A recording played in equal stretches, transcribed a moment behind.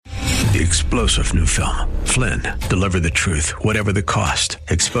The explosive new film, Flynn, deliver the truth, whatever the cost,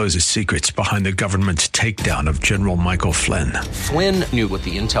 exposes secrets behind the government's takedown of General Michael Flynn. Flynn knew what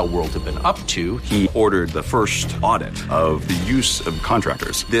the intel world had been up to. He ordered the first audit of the use of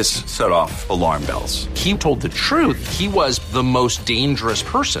contractors. This set off alarm bells. He told the truth. He was the most dangerous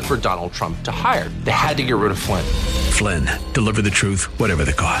person for Donald Trump to hire. They had to get rid of Flynn. Flynn, deliver the truth, whatever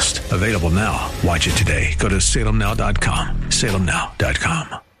the cost. Available now. Watch it today. Go to salemnow.com.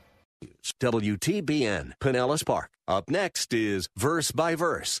 salemnow.com. WTBN, Pinellas Park. Up next is Verse by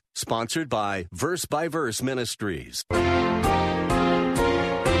Verse, sponsored by Verse Ministries. Now,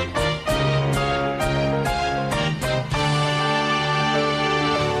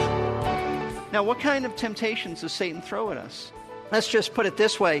 what kind of temptations does Satan throw at us? Let's just put it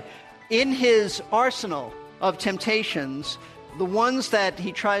this way. In his arsenal of temptations, the ones that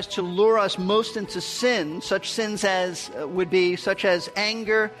he tries to lure us most into sin, such sins as would be such as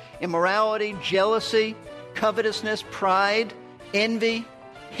anger, immorality, jealousy, covetousness, pride, envy,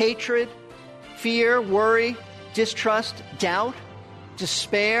 hatred, fear, worry, distrust, doubt,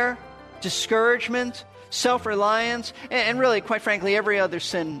 despair, discouragement, self-reliance, and really, quite frankly, every other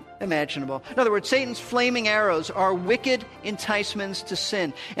sin imaginable. In other words, Satan's flaming arrows are wicked enticements to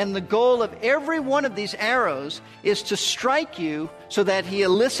sin. And the goal of every one of these arrows is to strike you so that he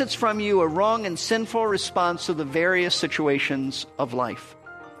elicits from you a wrong and sinful response to the various situations of life.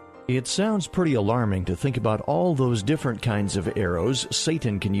 It sounds pretty alarming to think about all those different kinds of arrows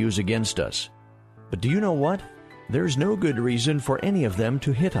Satan can use against us. But do you know what? There's no good reason for any of them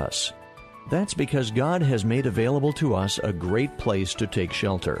to hit us. That's because God has made available to us a great place to take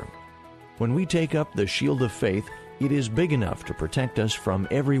shelter. When we take up the shield of faith, it is big enough to protect us from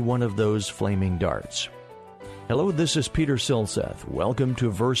every one of those flaming darts. Hello, this is Peter Silseth. Welcome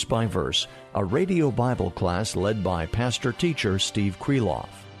to Verse by Verse, a radio Bible class led by pastor-teacher Steve Kreloff.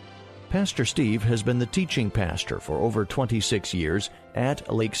 Pastor Steve has been the teaching pastor for over 26 years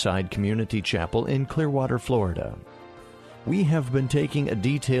at Lakeside Community Chapel in Clearwater, Florida. We have been taking a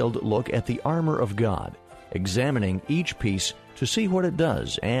detailed look at the armor of God, examining each piece to see what it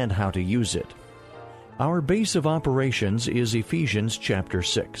does and how to use it. Our base of operations is Ephesians chapter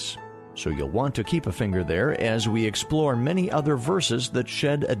 6, so you'll want to keep a finger there as we explore many other verses that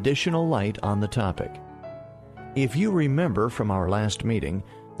shed additional light on the topic. If you remember from our last meeting,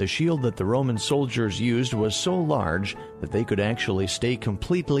 the shield that the Roman soldiers used was so large that they could actually stay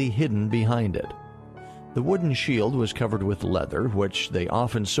completely hidden behind it. The wooden shield was covered with leather, which they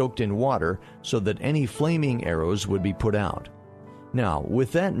often soaked in water so that any flaming arrows would be put out. Now,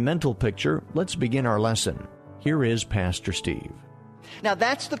 with that mental picture, let's begin our lesson. Here is Pastor Steve. Now,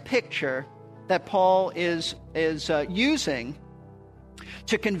 that's the picture that Paul is using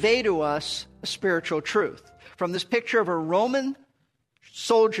to convey to us a spiritual truth. From this picture of a Roman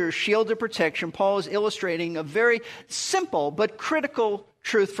soldier's shield of protection, Paul is illustrating a very simple but critical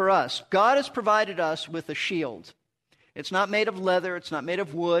truth for us. God has provided us with a shield. It's not made of leather, it's not made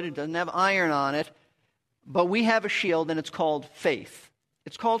of wood, it doesn't have iron on it, but we have a shield and it's called faith.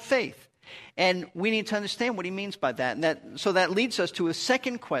 It's called faith. And we need to understand what he means by that. And so that leads us to a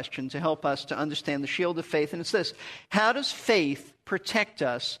second question to help us to understand the shield of faith, and it's this: how does faith protect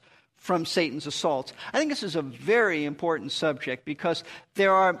us from Satan's assaults? I think this is a very important subject because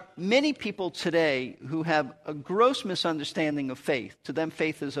there are many people today who have a gross misunderstanding of faith. To them,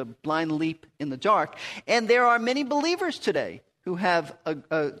 faith is a blind leap in the dark. And there are many believers today who have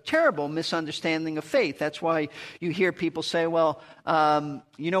a terrible misunderstanding of faith. That's why you hear people say, well,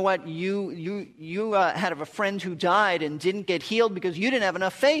 you know what, you had a friend who died and didn't get healed because you didn't have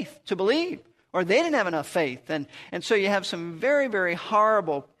enough faith to believe. Or they didn't have enough faith. And so you have some very, very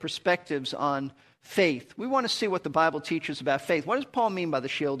horrible perspectives on faith. We want to see what the Bible teaches about faith. What does Paul mean by the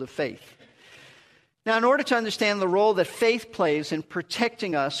shield of faith? Now, in order to understand the role that faith plays in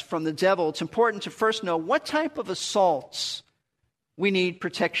protecting us from the devil, it's important to first know what type of assaults we need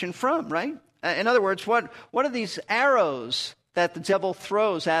protection from, right? In other words, what are these arrows that the devil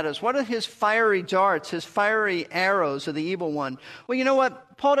throws at us? What are his fiery darts, his fiery arrows of the evil one? Well, you know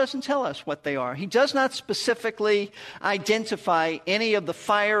what? Paul doesn't tell us what they are. He does not specifically identify any of the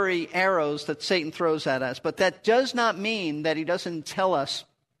fiery arrows that Satan throws at us, but that does not mean that he doesn't tell us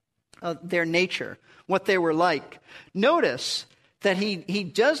their nature, what they were like. Notice that he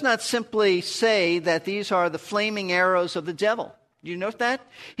does not simply say that these are the flaming arrows of the devil. Do you note that?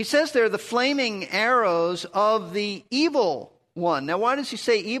 He says they're the flaming arrows of the evil one. Now, why does he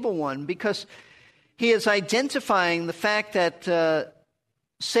say evil one? Because he is identifying the fact that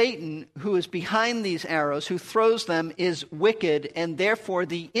Satan, who is behind these arrows, who throws them, is wicked, and therefore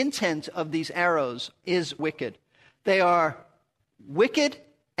the intent of these arrows is wicked. They are wicked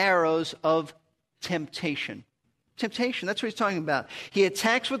arrows of temptation. Temptation, that's what he's talking about. He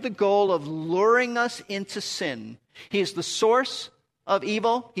attacks with the goal of luring us into sin. He is the source of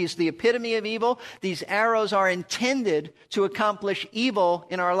evil. He's the epitome of evil. These arrows are intended to accomplish evil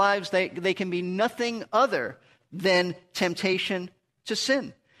in our lives. They can be nothing other than temptation to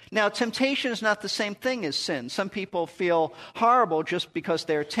sin. Now, temptation is not the same thing as sin. Some people feel horrible just because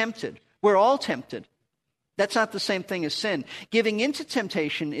they're tempted. We're all tempted. That's not the same thing as sin. Giving into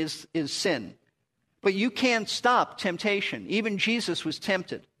temptation is sin. But you can't stop temptation. Even Jesus was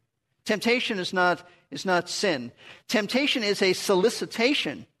tempted. Temptation is not sin. Temptation is a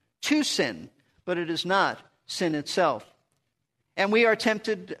solicitation to sin, but it is not sin itself. And we are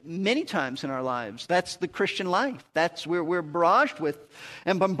tempted many times in our lives. That's the Christian life. That's where we're barraged with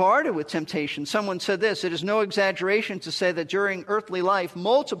and bombarded with temptation. Someone said this: it is no exaggeration to say that during earthly life,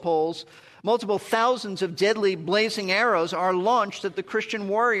 multiple thousands of deadly blazing arrows are launched at the Christian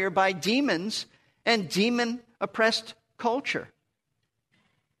warrior by demons and demon-oppressed culture.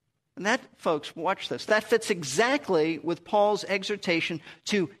 And that, folks, watch this. That fits exactly with Paul's exhortation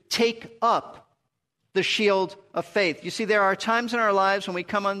to take up the shield of faith. You see, there are times in our lives when we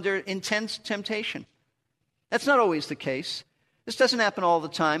come under intense temptation. That's not always the case. This doesn't happen all the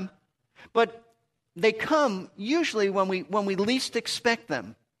time. But they come usually when we least expect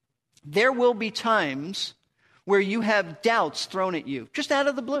them. There will be times where you have doubts thrown at you, just out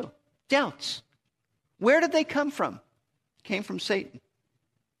of the blue. Doubts. Where did they come from? Came from Satan.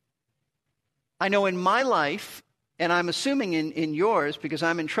 I know in my life, and I'm assuming in yours, because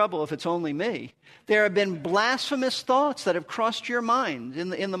I'm in trouble if it's only me, there have been blasphemous thoughts that have crossed your mind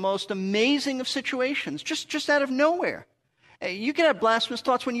in the most amazing of situations, just out of nowhere. You can have blasphemous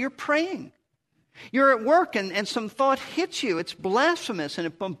thoughts when you're praying. You're at work and some thought hits you. It's blasphemous and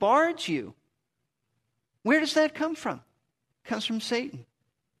it bombards you. Where does that come from? It comes from Satan.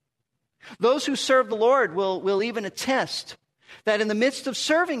 Those who serve the Lord will even attest that in the midst of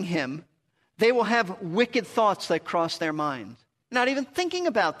serving Him, they will have wicked thoughts that cross their mind. Not even thinking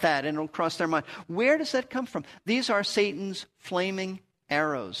about that, and it'll cross their mind. Where does that come from? These are Satan's flaming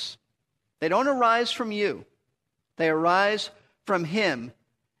arrows. They don't arise from you. They arise from him.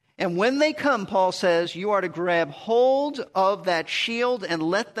 And when they come, Paul says, you are to grab hold of that shield and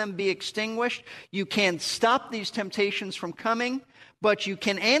let them be extinguished. You can't stop these temptations from coming, but you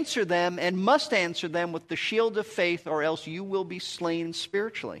can answer them and must answer them with the shield of faith, or else you will be slain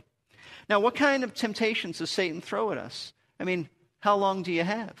spiritually. Now, what kind of temptations does Satan throw at us? I mean, how long do you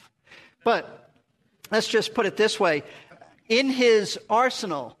have? But let's just put it this way. In his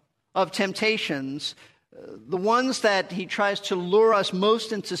arsenal of temptations, the ones that he tries to lure us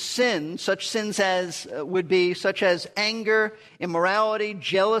most into sin, such sins as would be such as anger, immorality,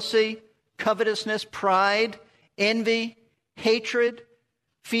 jealousy, covetousness, pride, envy, hatred,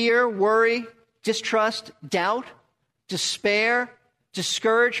 fear, worry, distrust, doubt, despair,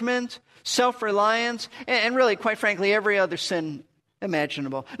 discouragement, self-reliance, and really, quite frankly, every other sin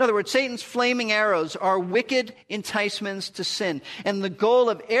imaginable. In other words, Satan's flaming arrows are wicked enticements to sin. And the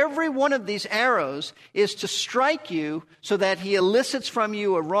goal of every one of these arrows is to strike you so that he elicits from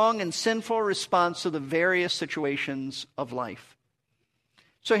you a wrong and sinful response to the various situations of life.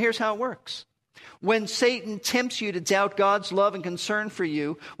 So here's how it works. When Satan tempts you to doubt God's love and concern for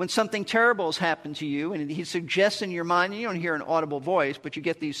you, when something terrible has happened to you, and he suggests in your mind, and you don't hear an audible voice, but you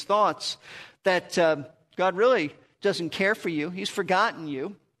get these thoughts that God really doesn't care for you. He's forgotten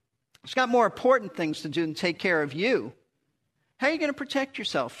you. He's got more important things to do than take care of you. How are you going to protect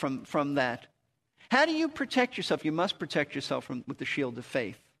yourself from that? How do you protect yourself? You must protect yourself with the shield of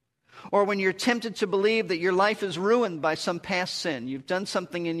faith. Or when you're tempted to believe that your life is ruined by some past sin. You've done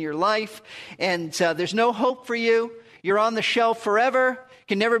something in your life and there's no hope for you. You're on the shelf forever.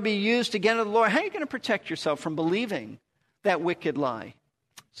 Can never be used again of the Lord. How are you going to protect yourself from believing that wicked lie?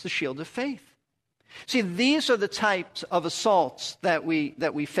 It's the shield of faith. See, these are the types of assaults that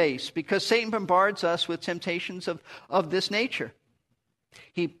we face because Satan bombards us with temptations of this nature.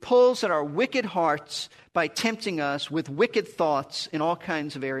 He pulls at our wicked hearts by tempting us with wicked thoughts in all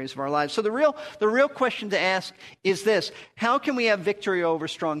kinds of areas of our lives. So the real question to ask is this: how can we have victory over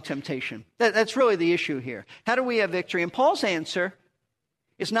strong temptation? That's really the issue here. How do we have victory? And Paul's answer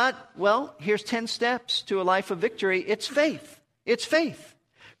is not, well, here's 10 steps to a life of victory. It's faith. It's faith.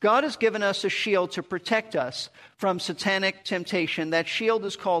 God has given us a shield to protect us from satanic temptation. That shield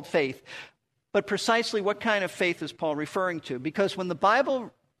is called faith. But precisely what kind of faith is Paul referring to? Because when the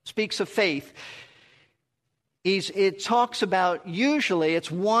Bible speaks of faith, it talks about, usually it's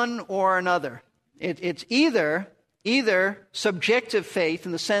one or another. It's either subjective faith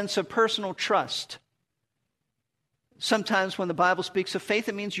in the sense of personal trust. Sometimes when the Bible speaks of faith,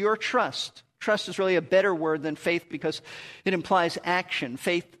 it means your trust. Trust is really a better word than faith because it implies action.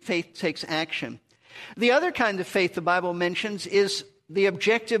 Faith takes action. The other kind of faith the Bible mentions is the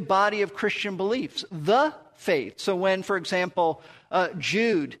objective body of Christian beliefs, the faith. So when, for example,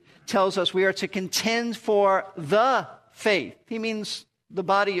 Jude tells us we are to contend for the faith, he means the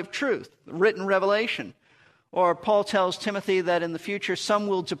body of truth, written revelation. Or Paul tells Timothy that in the future some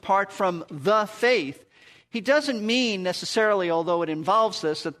will depart from the faith. He doesn't mean necessarily, although it involves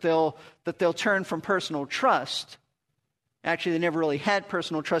this, that they'll turn from personal trust. Actually, they never really had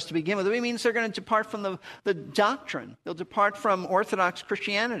personal trust to begin with. It means they're going to depart from the doctrine. They'll depart from Orthodox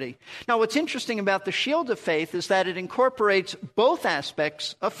Christianity. Now, what's interesting about the shield of faith is that it incorporates both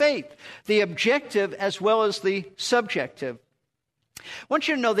aspects of faith, the objective as well as the subjective. I want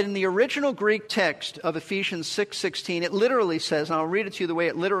you to know that in the original Greek text of Ephesians 6:16, it literally says, and I'll read it to you the way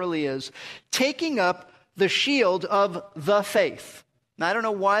it literally is, taking up the shield of the faith. Now, I don't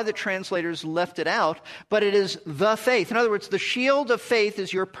know why the translators left it out, but it is the faith. In other words, the shield of faith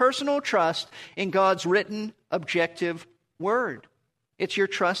is your personal trust in God's written, objective word. It's your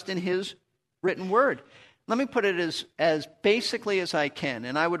trust in His written word. Let me put it as basically as I can,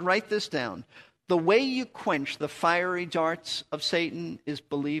 and I would write this down. The way you quench the fiery darts of Satan is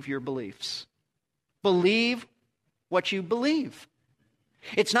believe your beliefs. Believe what you believe.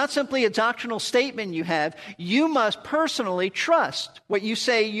 It's not simply a doctrinal statement you have. You must personally trust what you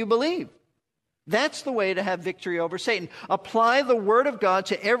say you believe. That's the way to have victory over Satan. Apply the Word of God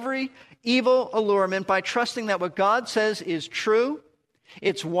to every evil allurement by trusting that what God says is true,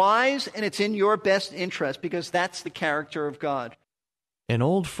 it's wise, and it's in your best interest, because that's the character of God. An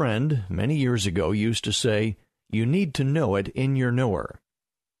old friend many years ago used to say, "You need to know it in your knower."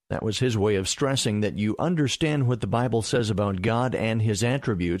 That was his way of stressing that you understand what the Bible says about God and His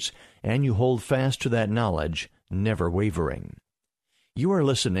attributes, and you hold fast to that knowledge, never wavering. You are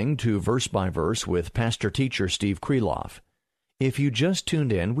listening to Verse by Verse with pastor-teacher Steve Kreloff. If you just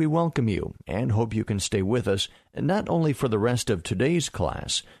tuned in, we welcome you and hope you can stay with us, not only for the rest of today's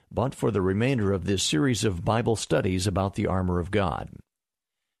class, but for the remainder of this series of Bible studies about the armor of God.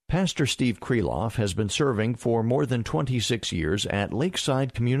 Pastor Steve Kreloff has been serving for more than 26 years at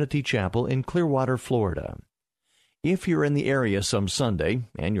Lakeside Community Chapel in Clearwater, Florida. If you're in the area some Sunday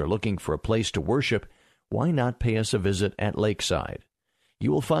and you're looking for a place to worship, why not pay us a visit at Lakeside?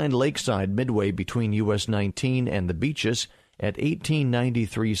 You will find Lakeside midway between US 19 and the beaches at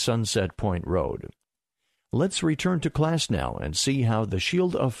 1893 Sunset Point Road. Let's return to class now and see how the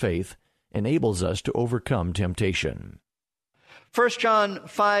shield of faith enables us to overcome temptation. 1 John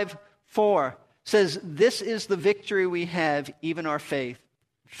 5:4 says, "This is the victory we have, even our faith."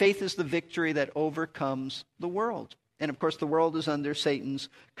 Faith is the victory that overcomes the world. And of course, the world is under Satan's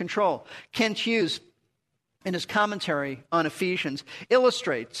control. Kent Hughes, in his commentary on Ephesians,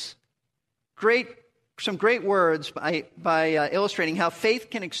 illustrates some great words by illustrating how faith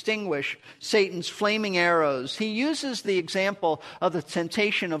can extinguish Satan's flaming arrows. He uses the example of the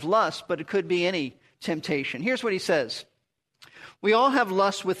temptation of lust, but it could be any temptation. Here's what he says. "We all have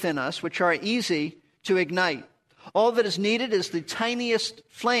lusts within us, which are easy to ignite. All that is needed is the tiniest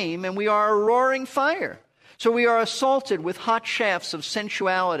flame, and we are a roaring fire. So we are assaulted with hot shafts of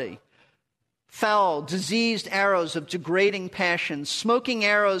sensuality, foul, diseased arrows of degrading passions, smoking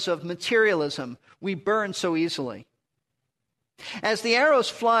arrows of materialism. We burn so easily. As the arrows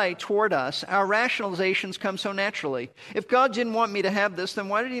fly toward us, our rationalizations come so naturally. If God didn't want me to have this, then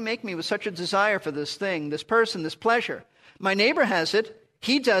why did He make me with such a desire for this thing, this person, this pleasure? My neighbor has it.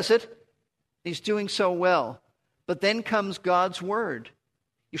 He does it. He's doing so well. But then comes God's word.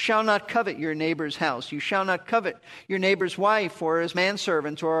 You shall not covet your neighbor's house. You shall not covet your neighbor's wife or his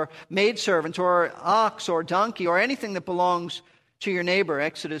manservant or maidservant or ox or donkey or anything that belongs to your neighbor."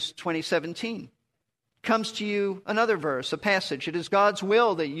 Exodus 20:17. Comes to you another verse, a passage. "It is God's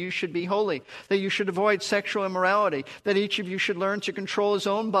will that you should be holy, that you should avoid sexual immorality, that each of you should learn to control his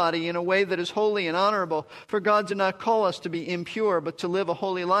own body in a way that is holy and honorable. For God did not call us to be impure, but to live a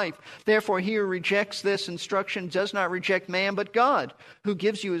holy life. Therefore, he who rejects this instruction does not reject man, but God, who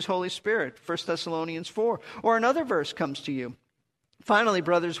gives you His Holy Spirit." 1 Thessalonians 4. Or another verse comes to you. "Finally,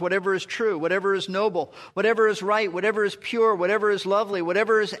 brothers, whatever is true, whatever is noble, whatever is right, whatever is pure, whatever is lovely,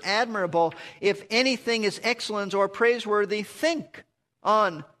 whatever is admirable, if anything is excellent or praiseworthy, think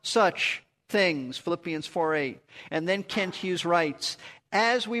on such things." Philippians 4:8. And then Kent Hughes writes,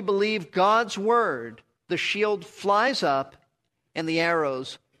 "As we believe God's word, the shield flies up and the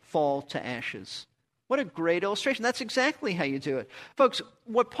arrows fall to ashes." What a great illustration. That's exactly how you do it. Folks,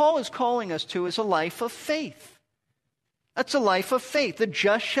 what Paul is calling us to is a life of faith. That's a life of faith. The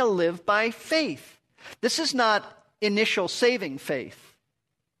just shall live by faith. This is not initial saving faith.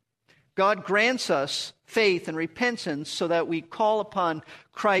 God grants us faith and repentance so that we call upon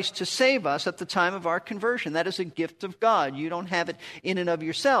Christ to save us at the time of our conversion. That is a gift of God. You don't have it in and of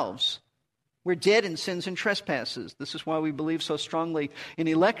yourselves. We're dead in sins and trespasses. This is why we believe so strongly in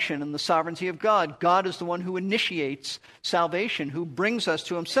election and the sovereignty of God. God is the one who initiates salvation, who brings us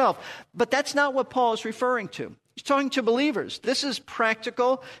to himself. But that's not what Paul is referring to. He's talking to believers. This is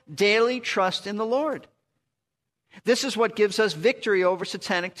practical, daily trust in the Lord. This is what gives us victory over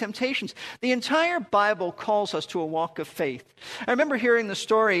satanic temptations. The entire Bible calls us to a walk of faith. I remember hearing the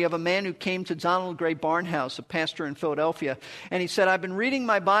story of a man who came to Donald Gray Barnhouse, a pastor in Philadelphia, and he said, I've been reading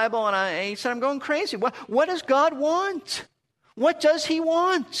my Bible, and he said, I'm going crazy. What does God want? What does he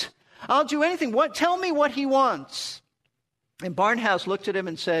want? I'll do anything. Tell me what he wants. And Barnhouse looked at him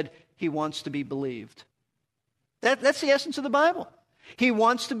and said, he wants to be believed. That's the essence of the Bible. He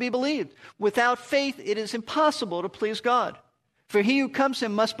wants to be believed. Without faith, it is impossible to please God. For he who comes to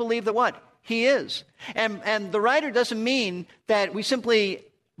him must believe that what? He is. And the writer doesn't mean that we simply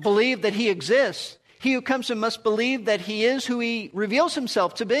believe that he exists. He who comes to him must believe that he is who he reveals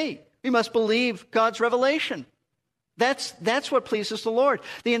himself to be. We must believe God's revelation. That's what pleases the Lord.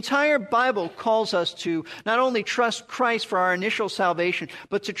 The entire Bible calls us to not only trust Christ for our initial salvation,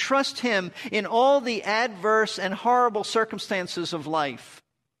 but to trust him in all the adverse and horrible circumstances of life.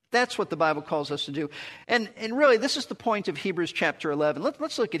 That's what the Bible calls us to do. And really, this is the point of Hebrews chapter 11.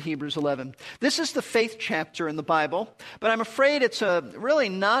 Let's look at Hebrews 11. This is the faith chapter in the Bible, but I'm afraid it's really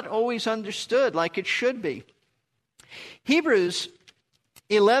not always understood like it should be. Hebrews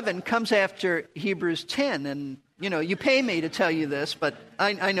 11 comes after Hebrews 10, and you pay me to tell you this, but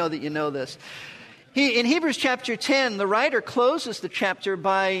I know that you know this. In Hebrews chapter 10, the writer closes the chapter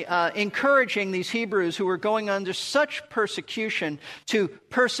by encouraging these Hebrews who were going under such persecution to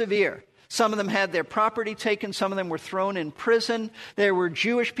persevere. Some of them had their property taken. Some of them were thrown in prison. There were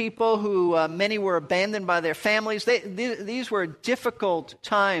Jewish people who many were abandoned by their families. These were difficult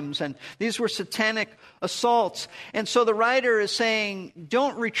times, and these were satanic assaults. And so the writer is saying,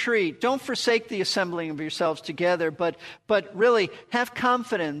 don't retreat. Don't forsake the assembling of yourselves together, but really have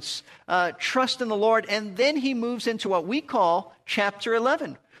confidence, trust in the Lord. And then he moves into what we call chapter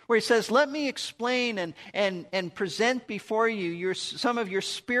 11, where he says, let me explain and present before you some of your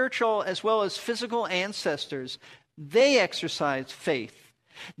spiritual as well as physical ancestors. They exercised faith.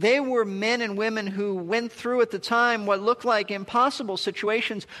 They were men and women who went through at the time what looked like impossible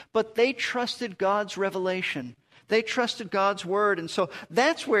situations, but they trusted God's revelation. They trusted God's word. And so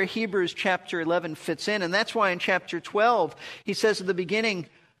that's where Hebrews chapter 11 fits in. And that's why in chapter 12, he says at the beginning,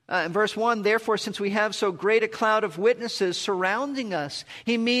 in verse 1, therefore, since we have so great a cloud of witnesses surrounding us,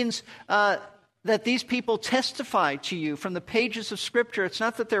 he means that these people testify to you from the pages of Scripture. It's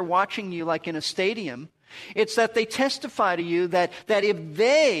not that they're watching you like in a stadium. It's that they testify to you that if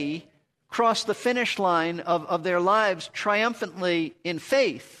they cross the finish line of their lives triumphantly in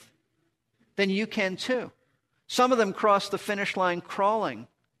faith, then you can too. Some of them cross the finish line crawling.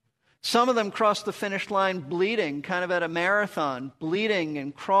 Some of them crossed the finish line bleeding, kind of at a marathon, bleeding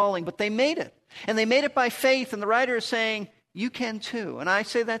and crawling, but they made it. And they made it by faith, and the writer is saying, you can too. And I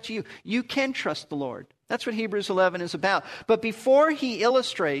say that to you. You can trust the Lord. That's what Hebrews 11 is about. But before he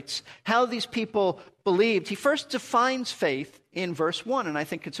illustrates how these people believed, he first defines faith in verse 1, and I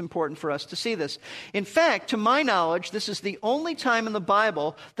think it's important for us to see this. In fact, to my knowledge, this is the only time in the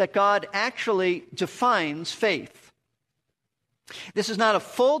Bible that God actually defines faith. This is not a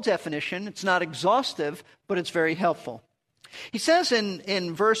full definition, it's not exhaustive, but it's very helpful. He says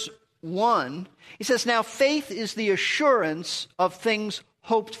in verse 1, he says, now faith is the assurance of things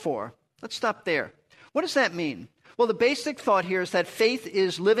hoped for. Let's stop there. What does that mean? Well, the basic thought here is that faith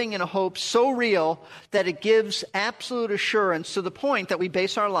is living in a hope so real that it gives absolute assurance to the point that we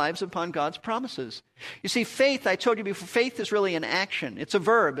base our lives upon God's promises. You see, faith, I told you before, faith is really an action. It's a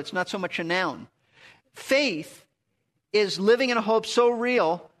verb. It's not so much a noun. Faith is living in a hope so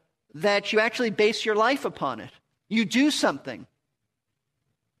real that you actually base your life upon it. You do something.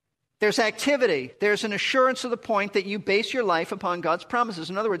 There's activity. There's an assurance to the point that you base your life upon God's promises.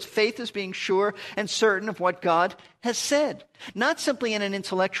 In other words, faith is being sure and certain of what God has said. Not simply in an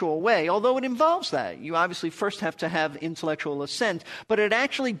intellectual way, although it involves that. You obviously first have to have intellectual assent, but it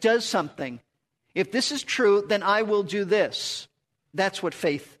actually does something. If this is true, then I will do this. That's what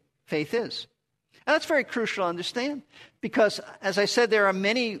faith is. And that's very crucial to understand because, as I said, there are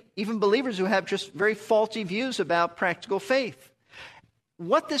many, even believers, who have just very faulty views about practical faith.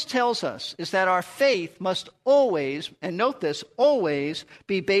 What this tells us is that our faith must always, and note this, always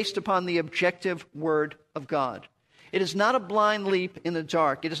be based upon the objective Word of God. It is not a blind leap in the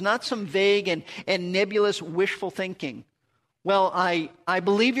dark. It is not some vague and nebulous wishful thinking. Well, I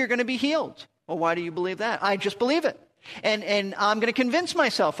believe you're going to be healed. Well, why do you believe that? I just believe it. And I'm going to convince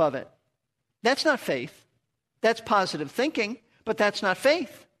myself of it. That's not faith. That's positive thinking, but that's not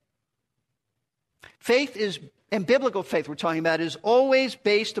faith. Faith is, and biblical faith we're talking about, is always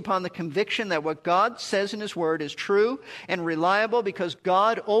based upon the conviction that what God says in His Word is true and reliable, because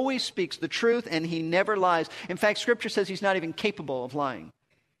God always speaks the truth and He never lies. In fact, Scripture says He's not even capable of lying.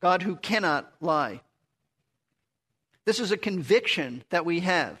 God who cannot lie. This is a conviction that we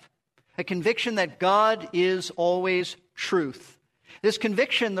have. A conviction that God is always truth. This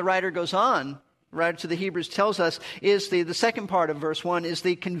conviction, the writer goes on, the writer to the Hebrews tells us, is the second part of verse 1, is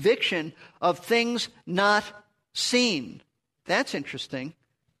the conviction of things not seen. That's interesting.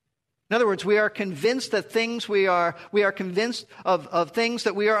 In other words, we are convinced that we are convinced of things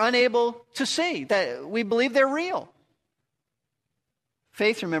that we are unable to see, that we believe they're real.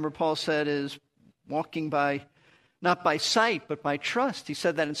 Faith, remember, Paul said, is walking by, not by sight, but by trust. He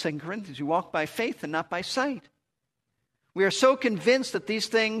said that in 2 Corinthians. You walk by faith and not by sight. We are so convinced that these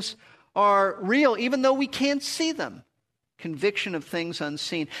things are real, even though we can't see them. Conviction of things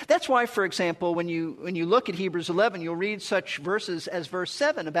unseen. That's why, for example, when you look at Hebrews 11, you'll read such verses as verse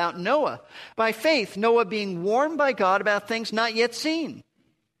 7 about Noah. By faith, Noah being warned by God about things not yet seen.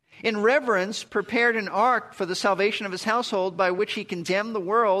 In reverence, prepared an ark for the salvation of his household, by which he condemned the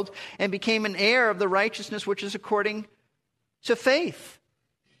world and became an heir of the righteousness which is according to faith.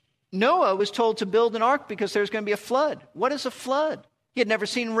 Noah was told to build an ark because there's going to be a flood. What is a flood? He had never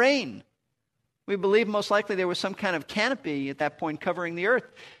seen rain. We believe most likely there was some kind of canopy at that point covering the earth.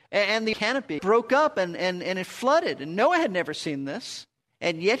 And the canopy broke up and it flooded. And Noah had never seen this.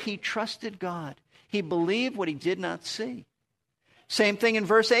 And yet he trusted God. He believed what he did not see. Same thing in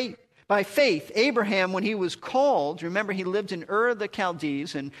verse 8. By faith, Abraham, when he was called, remember he lived in Ur of the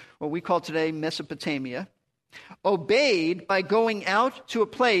Chaldees in what we call today Mesopotamia, obeyed by going out to a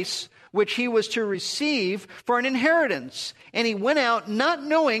place which he was to receive for an inheritance. And he went out not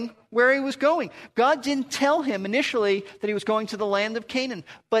knowing where he was going. God didn't tell him initially that he was going to the land of Canaan.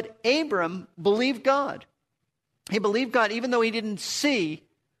 But Abram believed God. He believed God even though he didn't see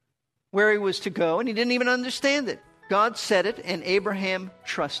where he was to go and he didn't even understand it. God said it and Abraham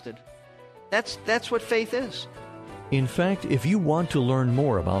trusted. That's what faith is. In fact, if you want to learn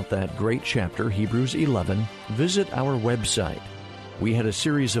more about that great chapter, Hebrews 11, visit our website. We had a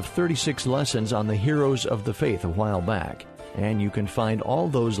series of 36 lessons on the heroes of the faith a while back, and you can find all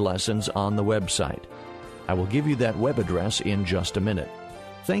those lessons on the website. I will give you that web address in just a minute.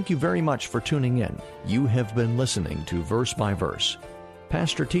 Thank you very much for tuning in. You have been listening to Verse by Verse.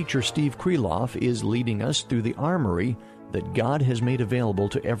 Pastor-teacher Steve Kreloff is leading us through the armory that God has made available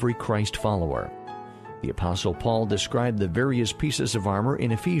to every Christ follower. The Apostle Paul described the various pieces of armor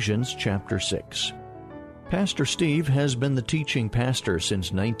in Ephesians chapter 6. Pastor Steve has been the teaching pastor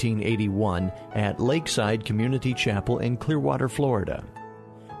since 1981 at Lakeside Community Chapel in Clearwater, Florida.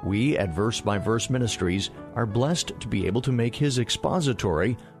 We at Verse by Verse Ministries are blessed to be able to make his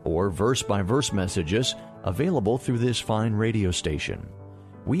expository or verse-by-verse messages available through this fine radio station.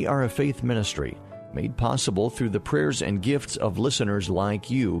 We are a faith ministry made possible through the prayers and gifts of listeners like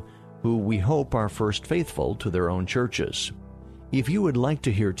you who we hope are first faithful to their own churches. If you would like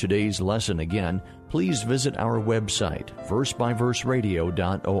to hear today's lesson again, please visit our website,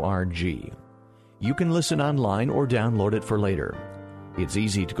 versebyverseradio.org. You can listen online or download it for later. It's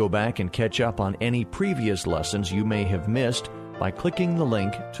easy to go back and catch up on any previous lessons you may have missed by clicking the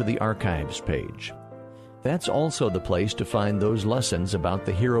link to the archives page. That's also the place to find those lessons about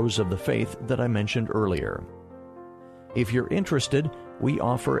the heroes of the faith that I mentioned earlier. If you're interested, we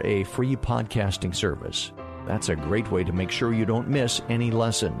offer a free podcasting service. That's a great way to make sure you don't miss any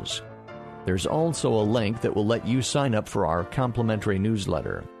lessons. There's also a link that will let you sign up for our complimentary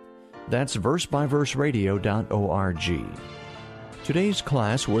newsletter. That's versebyverseradio.org. Today's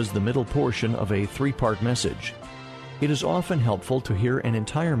class was the middle portion of a 3-part message. It is often helpful to hear an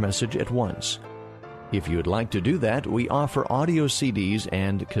entire message at once. If you'd like to do that, we offer audio CDs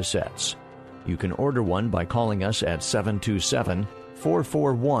and cassettes. You can order one by calling us at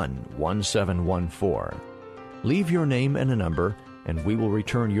 727-441-1714. Leave your name and a number, and we will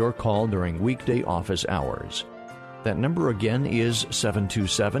return your call during weekday office hours. That number again is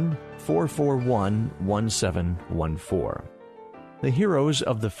 727-441-1714. The heroes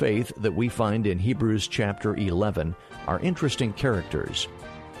of the faith that we find in Hebrews chapter 11 are interesting characters.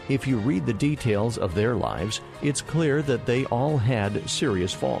 If you read the details of their lives, it's clear that they all had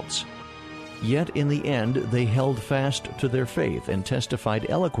serious faults. Yet in the end, they held fast to their faith and testified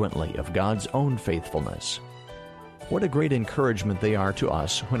eloquently of God's own faithfulness. What a great encouragement they are to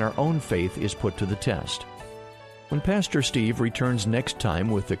us when our own faith is put to the test. When Pastor Steve returns next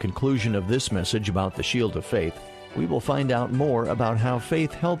time with the conclusion of this message about the shield of faith, we will find out more about how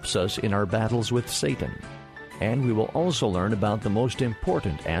faith helps us in our battles with Satan. And we will also learn about the most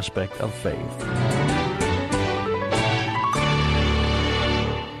important aspect of faith.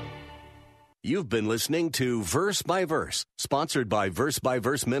 You've been listening to Verse by Verse, sponsored by Verse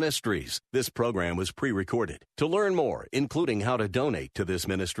Ministries. This program was pre-recorded. To learn more, including how to donate to this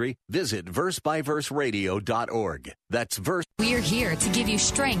ministry, visit versebyverseradio.org. That's Verse. We're here to give you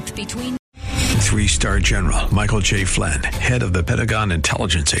strength between 3-star General Michael J. Flynn, head of the Pentagon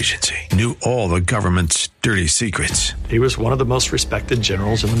Intelligence Agency, knew all the government's dirty secrets. He was one of the most respected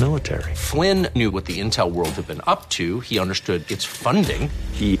generals in the military. Flynn knew what the intel world had been up to. He understood its funding.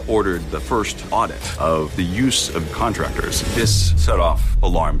 He ordered the first audit of the use of contractors. This set off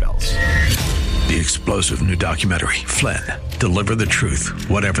alarm bells. The explosive new documentary, Flynn, Deliver the Truth,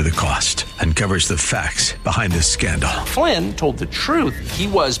 Whatever the Cost, uncovers the facts behind this scandal. Flynn told the truth. He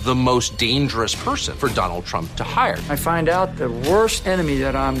was the most dangerous person for Donald Trump to hire. I find out the worst enemy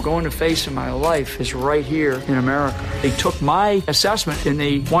that I'm going to face in my life is right here in America. They took my assessment and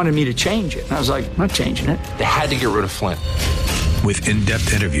they wanted me to change it. And I was like, I'm not changing it. They had to get rid of Flynn. With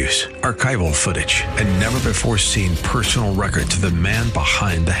in-depth interviews, archival footage, and never-before-seen personal records of the man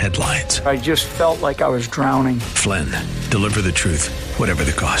behind the headlines. I just felt like I was drowning. Flynn, Deliver the Truth, Whatever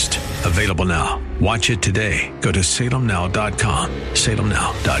the Cost. Available now. Watch it today. Go to salemnow.com.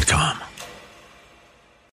 salemnow.com.